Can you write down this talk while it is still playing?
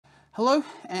Hello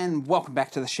and welcome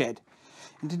back to the shed.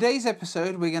 In today's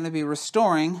episode we're going to be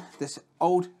restoring this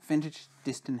old vintage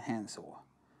Disston hand saw.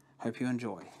 Hope you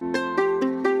enjoy.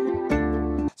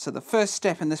 So the first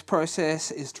step in this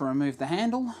process is to remove the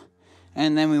handle,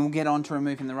 and then we will get on to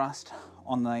removing the rust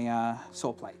on the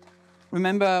saw plate.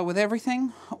 Remember, with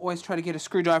everything, always try to get a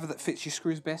screwdriver that fits your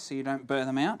screws best so you don't burr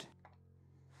them out.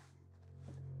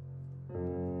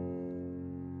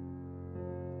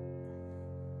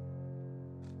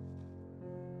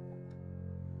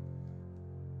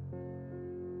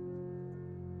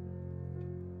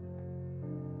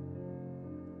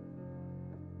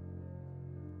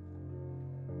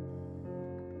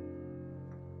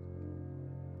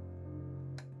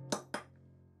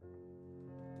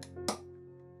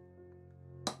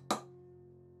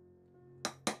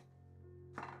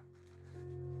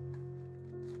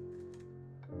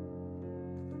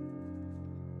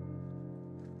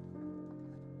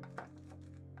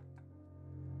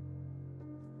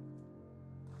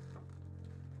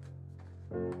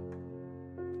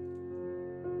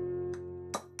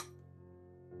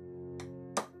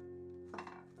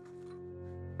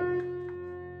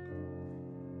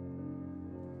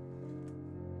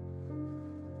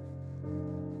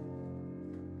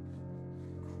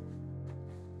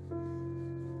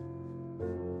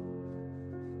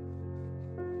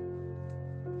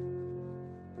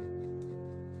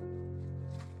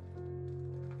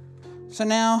 So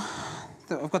now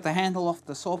that I've got the handle off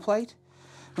the saw plate,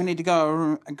 we need to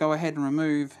go ahead and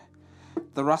remove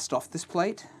the rust off this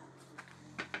plate.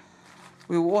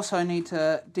 We will also need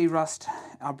to de-rust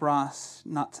our brass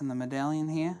nuts in the medallion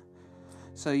here.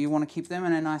 So you want to keep them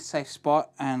in a nice safe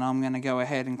spot, and I'm going to go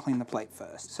ahead and clean the plate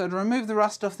first. So to remove the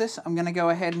rust off this, I'm going to go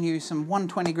ahead and use some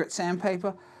 120 grit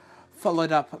sandpaper,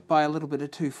 followed up by a little bit of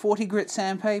 240 grit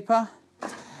sandpaper.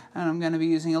 And I'm going to be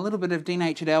using a little bit of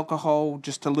denatured alcohol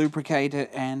just to lubricate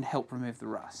it and help remove the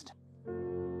rust.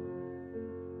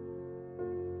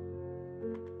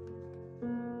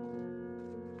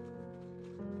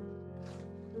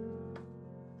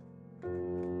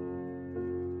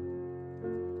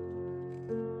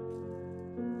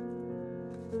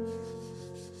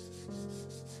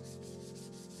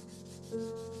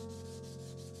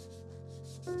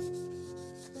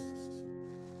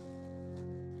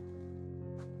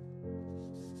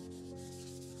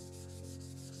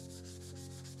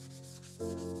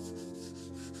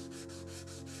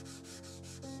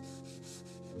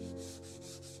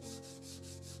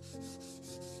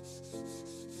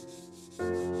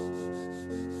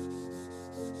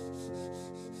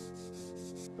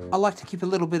 I like to keep a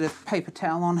little bit of paper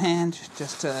towel on hand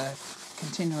just to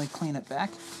continually clean it back,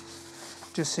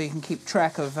 just so you can keep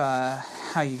track of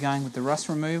how you're going with the rust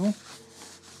removal.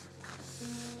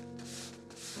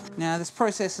 Now this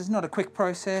process is not a quick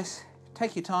process.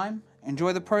 Take your time,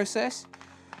 enjoy the process,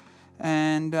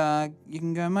 and you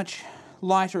can go much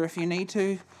lighter if you need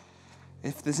to.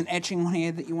 If there's an etching on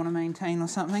here that you want to maintain or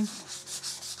something,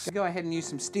 go ahead and use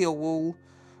some steel wool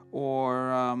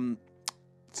or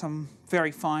some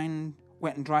very fine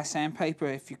wet and dry sandpaper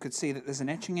if you could see that there's an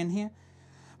etching in here.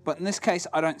 But in this case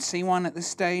I don't see one at this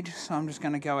stage, so I'm just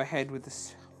going to go ahead with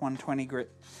this 120 grit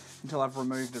until I've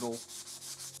removed it all.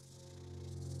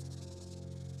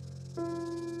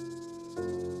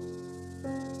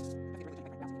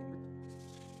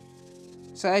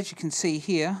 So as you can see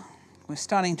here, we're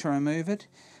starting to remove it.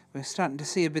 We're starting to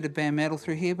see a bit of bare metal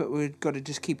through here, but we've got to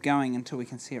just keep going until we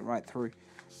can see it right through.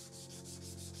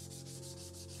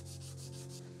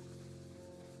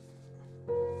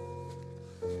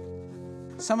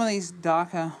 Some of these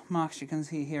darker marks you can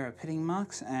see here are pitting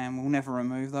marks, and we'll never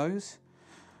remove those.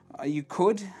 You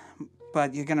could,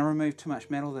 but you're going to remove too much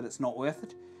metal that it's not worth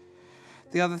it.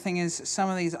 The other thing is, some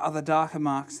of these other darker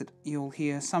marks that you'll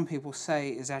hear some people say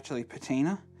is actually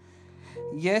patina.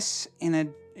 Yes,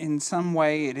 in some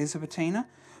way it is a patina,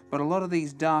 but a lot of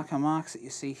these darker marks that you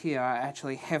see here are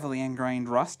actually heavily ingrained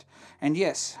rust. And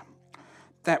yes,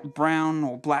 that brown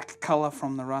or black colour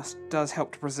from the rust does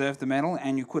help to preserve the metal,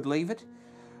 and you could leave it,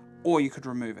 or you could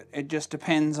remove it. It just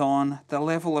depends on the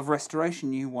level of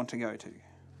restoration you want to go to.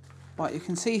 But you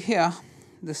can see here,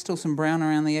 there's still some brown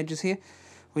around the edges here.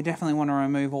 We definitely want to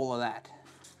remove all of that.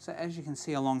 So as you can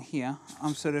see along here,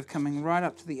 I'm sort of coming right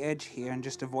up to the edge here and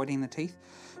just avoiding the teeth.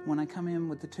 When I come in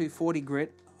with the 240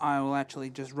 grit, I will actually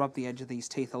just rub the edge of these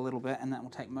teeth a little bit, and that will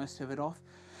take most of it off.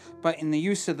 But in the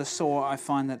use of the saw, I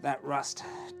find that rust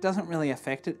doesn't really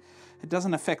affect it. It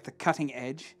doesn't affect the cutting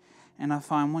edge, And I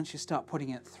find once you start putting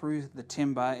it through the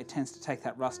timber, it tends to take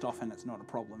that rust off and it's not a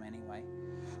problem anyway.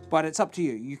 But it's up to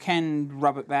you. You can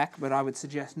rub it back, but I would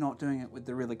suggest not doing it with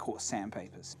the really coarse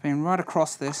sandpapers. Been right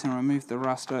across this and removed the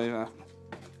rust over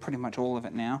pretty much all of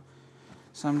it now.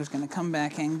 So I'm just going to come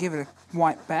back and give it a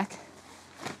wipe back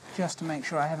just to make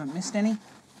sure I haven't missed any.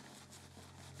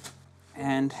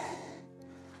 And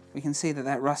we can see that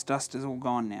that rust dust is all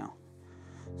gone now.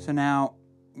 So now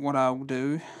what I'll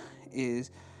do is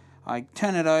I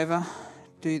turn it over,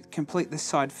 complete this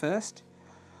side first.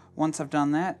 Once I've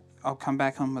done that, I'll come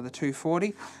back on with a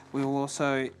 240. We will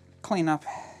also clean up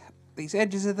these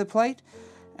edges of the plate,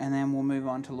 and then we'll move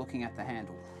on to looking at the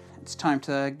handle. It's time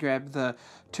to grab the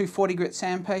 240 grit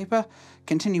sandpaper,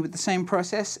 continue with the same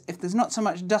process. If there's not so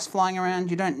much dust flying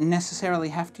around, you don't necessarily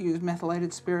have to use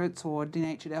methylated spirits or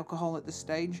denatured alcohol at this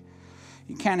stage.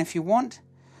 You can if you want.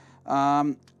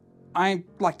 I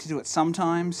like to do it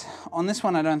sometimes. On this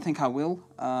one I don't think I will.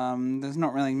 There's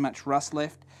not really much rust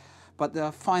left, but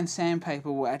the fine sandpaper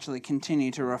will actually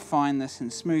continue to refine this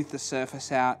and smooth the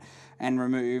surface out and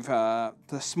remove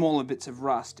the smaller bits of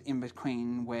rust in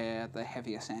between where the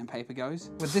heavier sandpaper goes.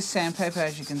 With this sandpaper,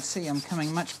 as you can see, I'm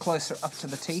coming much closer up to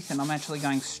the teeth, and I'm actually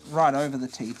going right over the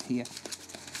teeth here.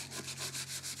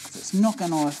 It's not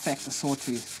going to affect the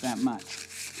sawtooth that much.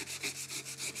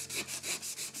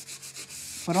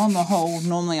 But on the whole,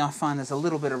 normally I find there's a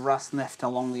little bit of rust left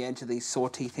along the edge of these saw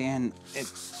teeth here, and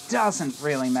it doesn't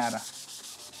really matter.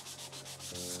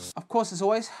 Of course, as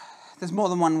always, there's more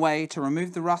than one way to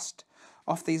remove the rust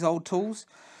off these old tools.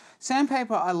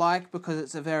 Sandpaper I like because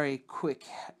it's a very quick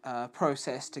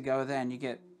process to go there, and you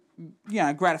get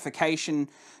gratification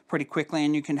pretty quickly,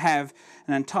 and you can have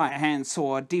an entire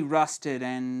handsaw de-rusted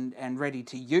and ready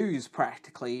to use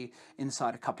practically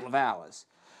inside a couple of hours.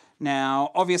 Now,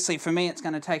 obviously for me it's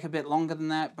going to take a bit longer than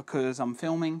that because I'm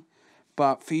filming,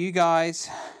 but for you guys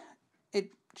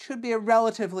it should be a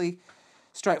relatively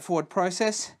straightforward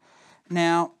process.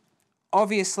 Now,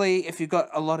 obviously if you've got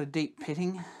a lot of deep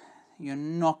pitting, you're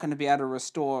not going to be able to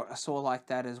restore a saw like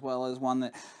that as well as one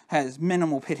that has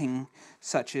minimal pitting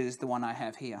such as the one I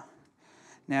have here.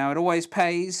 Now, it always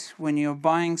pays when you're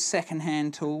buying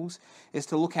second-hand tools is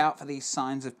to look out for these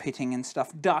signs of pitting and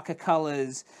stuff, darker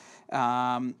colours,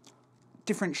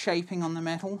 different shaping on the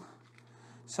metal.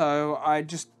 So I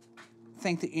just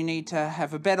think that you need to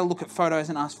have a better look at photos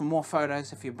and ask for more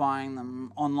photos if you're buying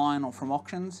them online or from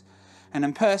auctions. And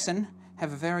in person,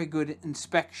 have a very good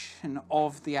inspection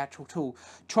of the actual tool.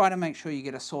 Try to make sure you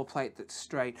get a saw plate that's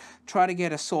straight. Try to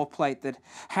get a saw plate that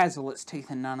has all its teeth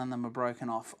and none of them are broken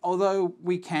off. Although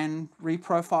we can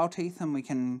reprofile teeth and we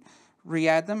can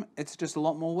re-add them, it's just a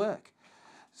lot more work.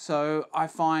 So I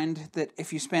find that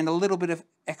if you spend a little bit of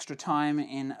extra time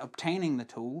in obtaining the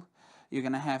tool, you're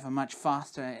going to have a much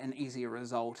faster and easier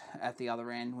result at the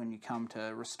other end when you come to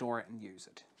restore it and use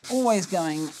it. Always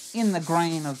going in the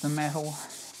grain of the metal.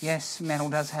 Yes, metal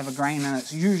does have a grain, and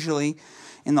it's usually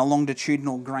in the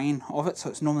longitudinal grain of it, so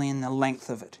it's normally in the length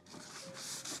of it.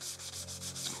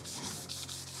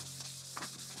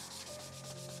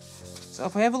 So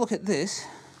if we have a look at this,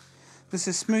 this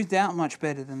is smoothed out much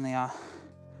better than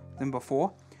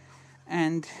before.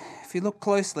 And if you look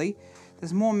closely,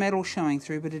 there's more metal showing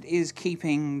through, but it is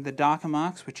keeping the darker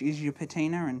marks, which is your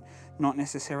patina and not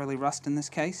necessarily rust in this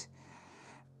case.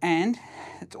 And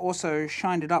it's also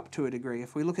shined it up to a degree.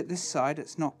 If we look at this side,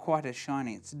 it's not quite as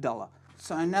shiny, it's duller.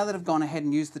 So now that I've gone ahead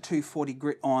and used the 240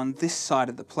 grit on this side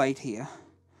of the plate here,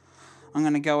 I'm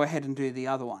going to go ahead and do the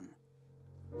other one.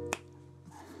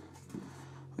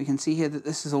 We can see here that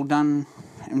this is all done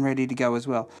and ready to go as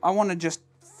well. I want to just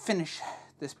finish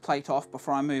this plate off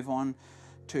before I move on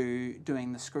to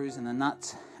doing the screws and the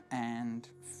nuts and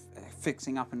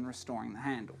fixing up and restoring the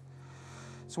handle.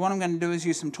 So what I'm going to do is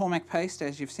use some Tormek paste,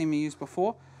 as you've seen me use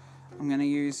before. I'm going to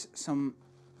use some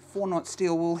 4-knot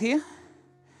steel wool here,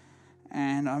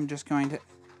 and I'm just going to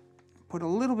put a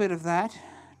little bit of that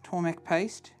Tormek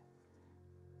paste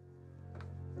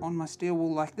on my steel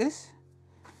wool like this,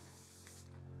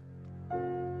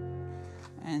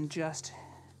 and just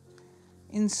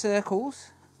in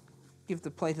circles give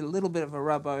the plate a little bit of a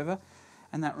rub over,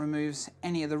 and that removes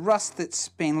any of the rust that's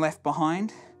been left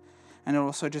behind, and it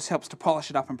also just helps to polish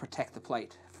it up and protect the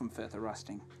plate from further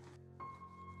rusting.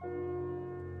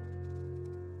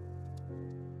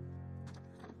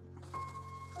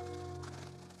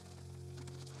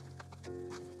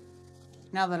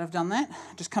 Now that I've done that,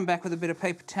 just come back with a bit of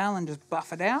paper towel and just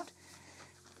buff it out.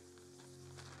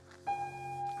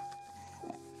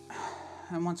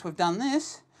 And once we've done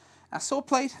this, our saw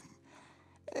plate,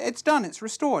 it's done, it's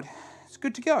restored. It's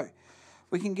good to go.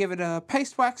 We can give it a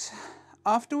paste wax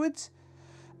afterwards,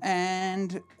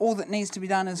 and all that needs to be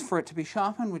done is for it to be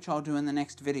sharpened, which I'll do in the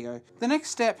next video. The next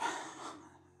step,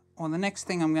 or the next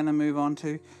thing I'm going to move on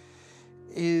to,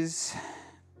 is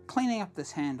cleaning up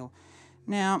this handle.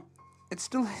 Now, it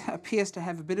still appears to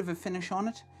have a bit of a finish on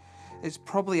it. It's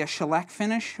probably a shellac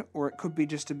finish, or it could be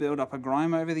just a build up of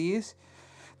grime over the years.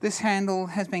 This handle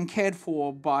has been cared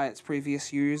for by its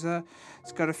previous user.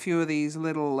 It's got a few of these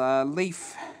little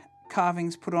leaf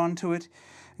carvings put onto it,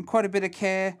 and quite a bit of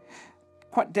care,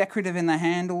 quite decorative in the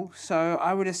handle. So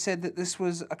I would have said that this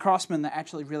was a craftsman that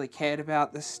actually really cared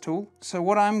about this tool. So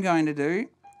what I'm going to do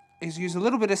is use a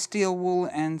little bit of steel wool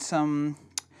and some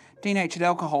denatured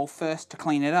alcohol first to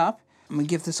clean it up, and we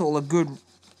give this all a good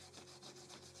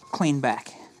clean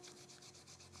back.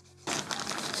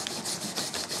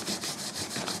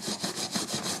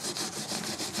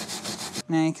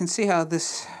 Now you can see how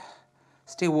this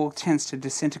steel wool tends to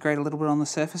disintegrate a little bit on the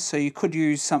surface, so you could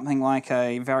use something like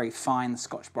a very fine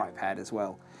Scotch-Brite pad as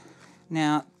well.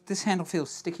 Now this handle feels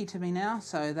sticky to me now,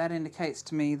 so that indicates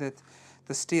to me that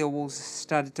the steel wool's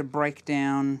started to break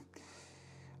down,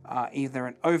 either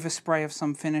an overspray of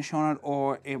some finish on it,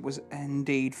 or it was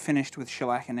indeed finished with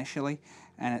shellac initially,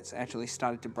 and it's actually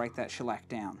started to break that shellac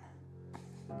down.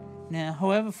 Now,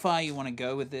 however far you want to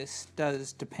go with this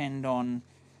does depend on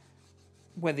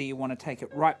whether you want to take it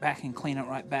right back and clean it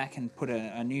right back and put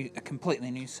a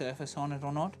completely new surface on it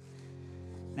or not.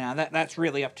 Now that's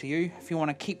really up to you. If you want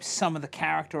to keep some of the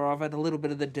character of it, a little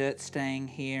bit of the dirt staying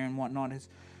here and whatnot is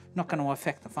not going to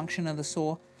affect the function of the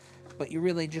saw, but you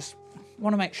really just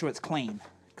want to make sure it's clean,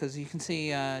 because you can see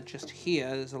just here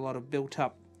there's a lot of built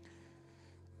up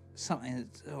something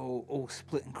that's all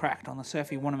split and cracked on the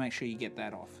surface. You want to make sure you get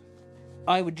that off.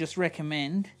 I would just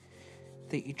recommend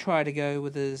that you try to go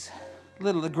with as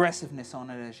little aggressiveness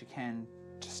on it as you can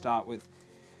to start with.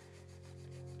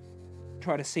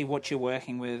 Try to see what you're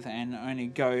working with and only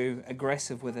go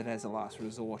aggressive with it as a last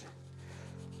resort,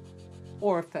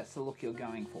 or if that's the look you're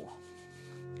going for.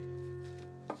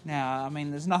 Now, I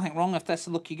mean, there's nothing wrong if that's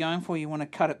the look you're going for. You want to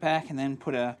cut it back and then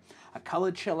put a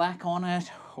coloured shellac on it,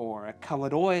 or a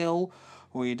coloured oil,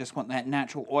 or you just want that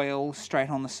natural oil straight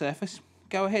on the surface.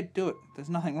 Go ahead, do it. There's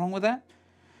nothing wrong with that.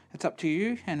 It's up to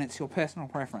you, and it's your personal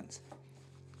preference.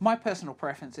 My personal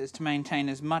preference is to maintain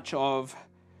as much of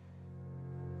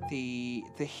the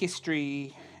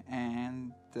history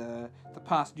and the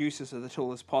past uses of the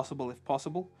tool as possible, if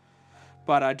possible.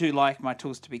 But I do like my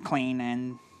tools to be clean,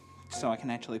 and so I can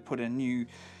actually put a new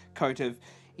coat of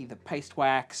either paste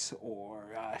wax or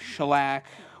shellac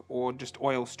or just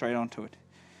oil straight onto it.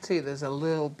 See, there's a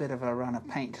little bit of a run of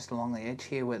paint just along the edge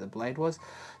here where the blade was,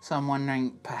 so I'm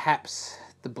wondering perhaps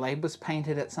the blade was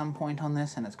painted at some point on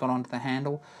this and it's got onto the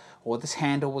handle, or this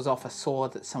handle was off a saw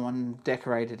that someone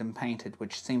decorated and painted,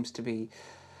 which seems to be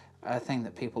a thing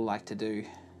that people like to do.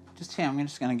 Just here, I'm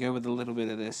just going to go with a little bit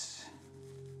of this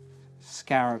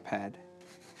scour pad.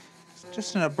 It's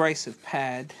just an abrasive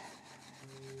pad,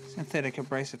 synthetic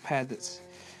abrasive pad that's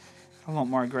a lot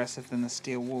more aggressive than the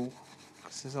steel wool,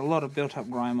 because there's a lot of built up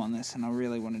grime on this and I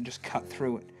really want to just cut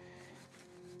through it.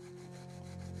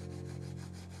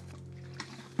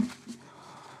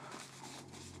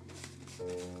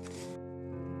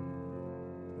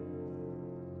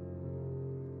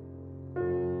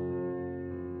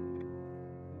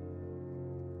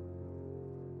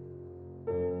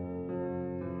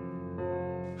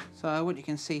 So what you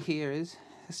can see here is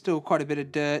there's still quite a bit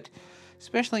of dirt,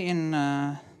 especially in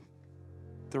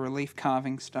the relief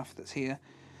carving stuff that's here.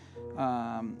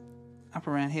 Up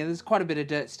around here, there's quite a bit of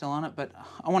dirt still on it, but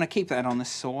I want to keep that on this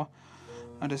saw.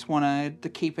 I just want to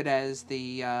keep it as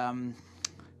the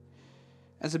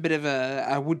as a bit of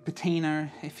a wood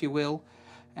patina, if you will,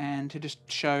 and to just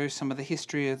show some of the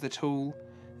history of the tool,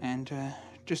 and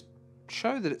just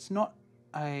show that it's not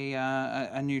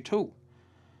a new tool.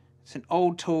 It's an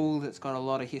old tool that's got a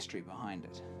lot of history behind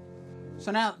it.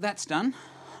 So now that that's done,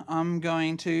 I'm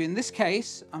going to, in this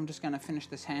case, I'm just going to finish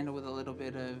this handle with a little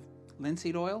bit of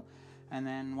linseed oil, and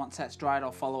then once that's dried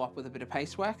I'll follow up with a bit of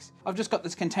paste wax. I've just got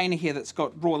this container here that's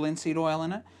got raw linseed oil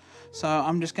in it, so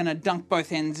I'm just going to dunk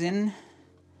both ends in,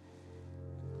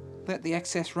 let the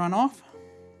excess run off.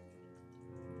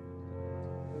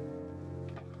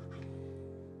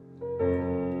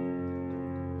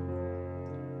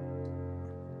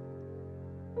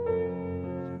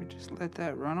 Let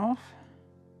that run off,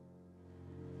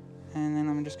 and then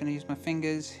I'm just going to use my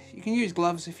fingers. You can use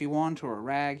gloves if you want, or a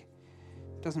rag,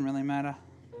 it doesn't really matter.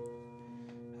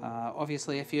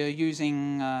 Obviously if you're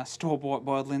using store-bought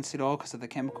boiled linseed oil because of the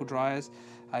chemical dryers,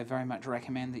 I very much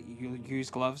recommend that you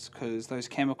use gloves, because those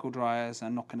chemical dryers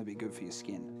are not going to be good for your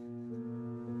skin.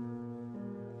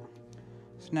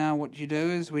 So now what you do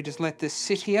is we just let this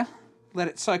sit here, let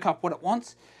it soak up what it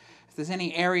wants. If there's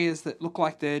any areas that look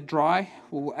like they're dry,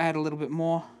 we'll add a little bit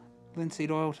more linseed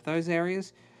oil to those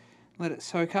areas, let it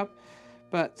soak up.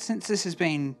 But since this has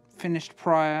been finished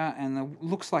prior and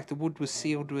looks like the wood was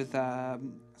sealed with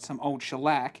some old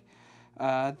shellac,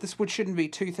 this wood shouldn't be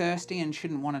too thirsty and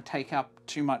shouldn't want to take up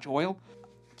too much oil.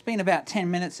 It's been about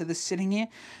 10 minutes of this sitting here,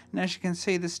 and as you can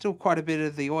see there's still quite a bit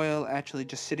of the oil actually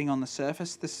just sitting on the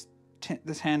surface.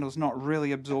 This handle's not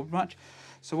really absorbed much.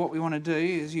 So what we want to do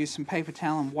is use some paper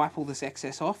towel and wipe all this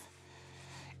excess off.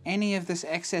 Any of this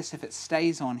excess, if it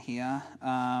stays on here,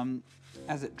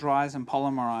 as it dries and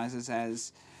polymerizes,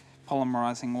 as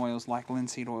polymerizing oils like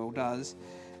linseed oil does,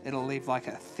 it'll leave like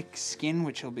a thick skin,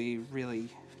 which will be really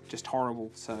just horrible.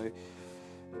 So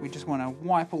we just want to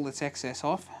wipe all this excess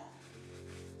off.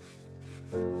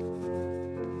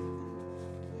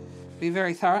 Be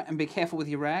very thorough and be careful with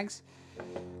your rags.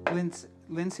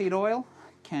 Linseed oil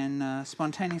can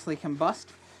spontaneously combust,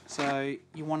 so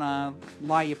you want to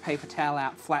lie your paper towel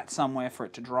out flat somewhere for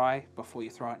it to dry before you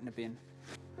throw it in the bin.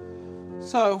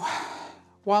 So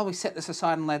while we set this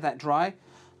aside and let that dry,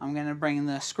 I'm going to bring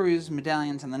the screws,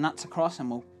 medallions and the nuts across, and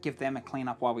we'll give them a clean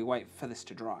up while we wait for this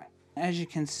to dry. As you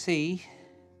can see,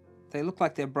 they look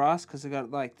like they're brass because they've got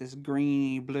like this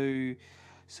greeny blue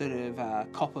sort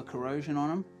of copper corrosion on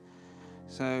them.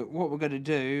 So what we're going to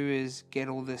do is get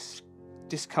all this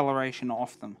discoloration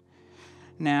off them.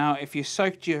 Now if you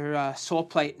soaked your saw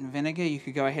plate in vinegar, you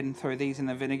could go ahead and throw these in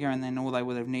the vinegar, and then all they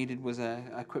would have needed was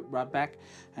a quick rub back,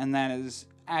 and that is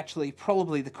actually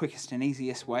probably the quickest and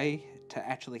easiest way to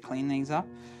actually clean these up.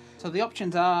 So the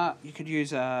options are, you could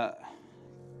use a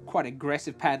quite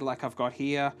aggressive pad like I've got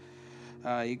here.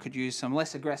 You could use some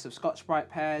less aggressive Scotch-Brite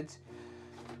pads.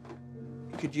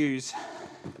 You could use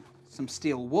some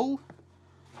steel wool,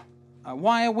 a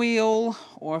wire wheel,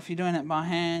 or if you're doing it by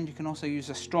hand, you can also use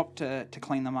a strop to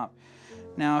clean them up.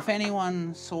 Now, if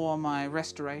anyone saw my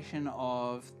restoration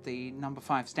of the No.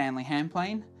 5 Stanley hand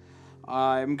plane,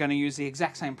 I'm going to use the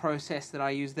exact same process that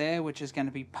I used there, which is going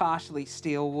to be partially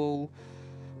steel wool,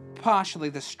 partially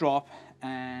the strop,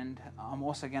 and I'm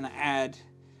also going to add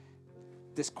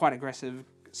this quite aggressive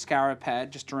scarab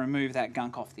pad just to remove that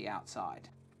gunk off the outside.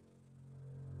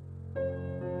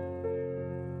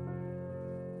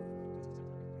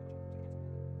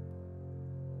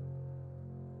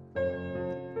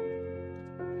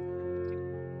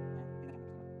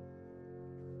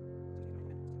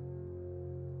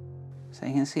 So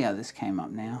you can see how this came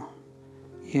up now.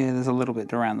 Yeah, there's a little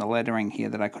bit around the lettering here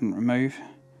that I couldn't remove,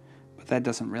 but that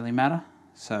doesn't really matter.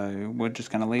 So we're just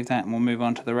going to leave that and we'll move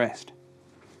on to the rest.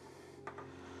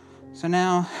 So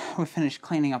now we've finished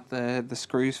cleaning up the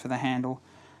screws for the handle.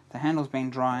 The handle's been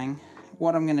drying.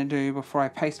 What I'm going to do before I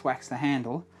paste wax the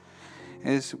handle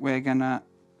is we're going to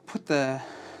put the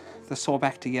saw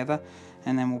back together,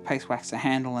 and then we'll paste wax the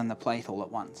handle and the plate all at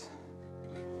once.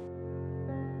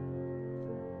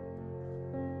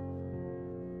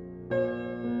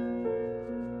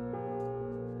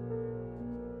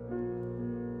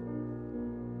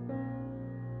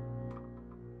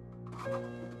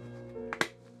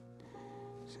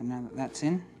 So now that that's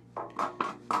in,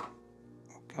 we'll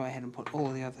go ahead and put all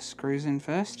the other screws in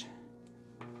first.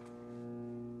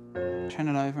 Turn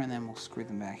it over and then we'll screw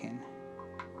them back in.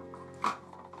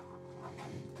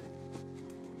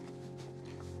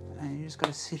 And you just got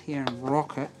to sit here and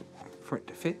rock it for it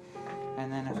to fit.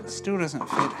 And then if it still doesn't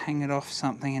fit, hang it off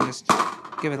something and just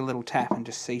give it a little tap and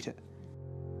just seat it.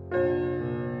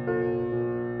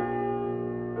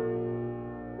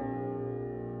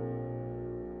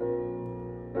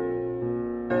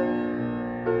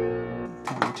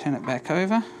 Turn it back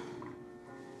over.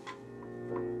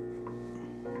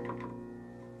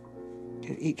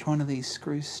 Get each one of these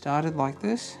screws started like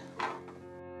this.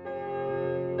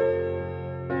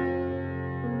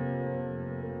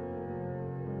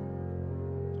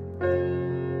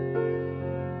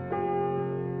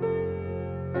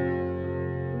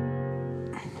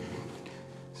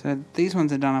 So these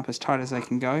ones are done up as tight as they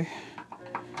can go.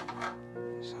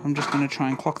 So I'm just going to try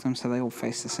and clock them so they all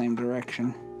face the same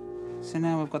direction. So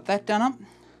now we've got that done up,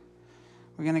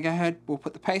 we're going to go ahead, we'll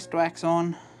put the paste wax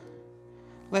on,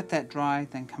 let that dry,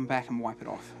 then come back and wipe it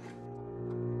off.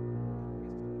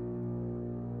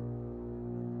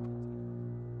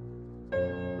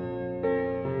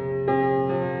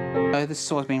 So this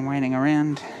saw's been waiting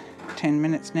around 10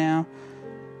 minutes now,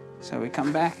 so we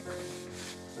come back,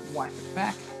 wipe it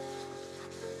back.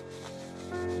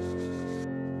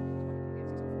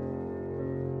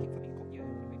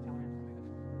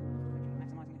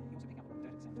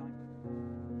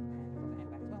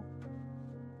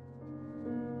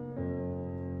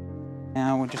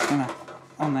 Now we're just going to,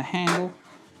 on the handle,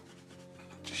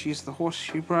 just use the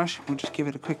horseshoe brush. We'll just give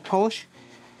it a quick polish.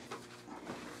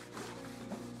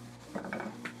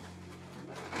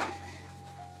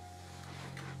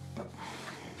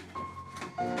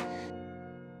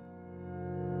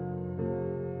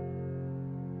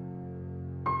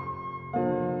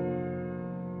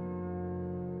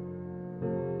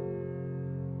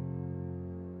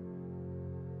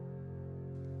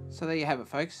 So there you have it,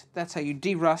 folks. That's how you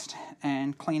de-rust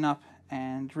and clean up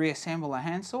and reassemble a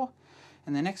handsaw.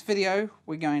 In the next video,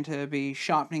 we're going to be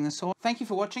sharpening the saw. Thank you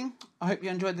for watching. I hope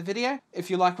you enjoyed the video. If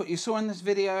you like what you saw in this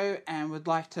video and would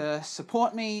like to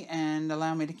support me and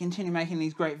allow me to continue making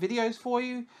these great videos for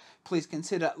you, please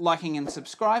consider liking and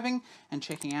subscribing and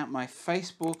checking out my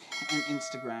Facebook and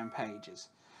Instagram pages.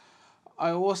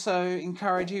 I also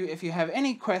encourage you, if you have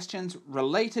any questions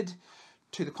related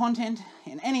to the content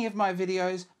in any of my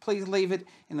videos, please leave it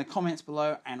in the comments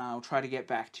below and I'll try to get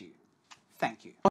back to you. Thank you.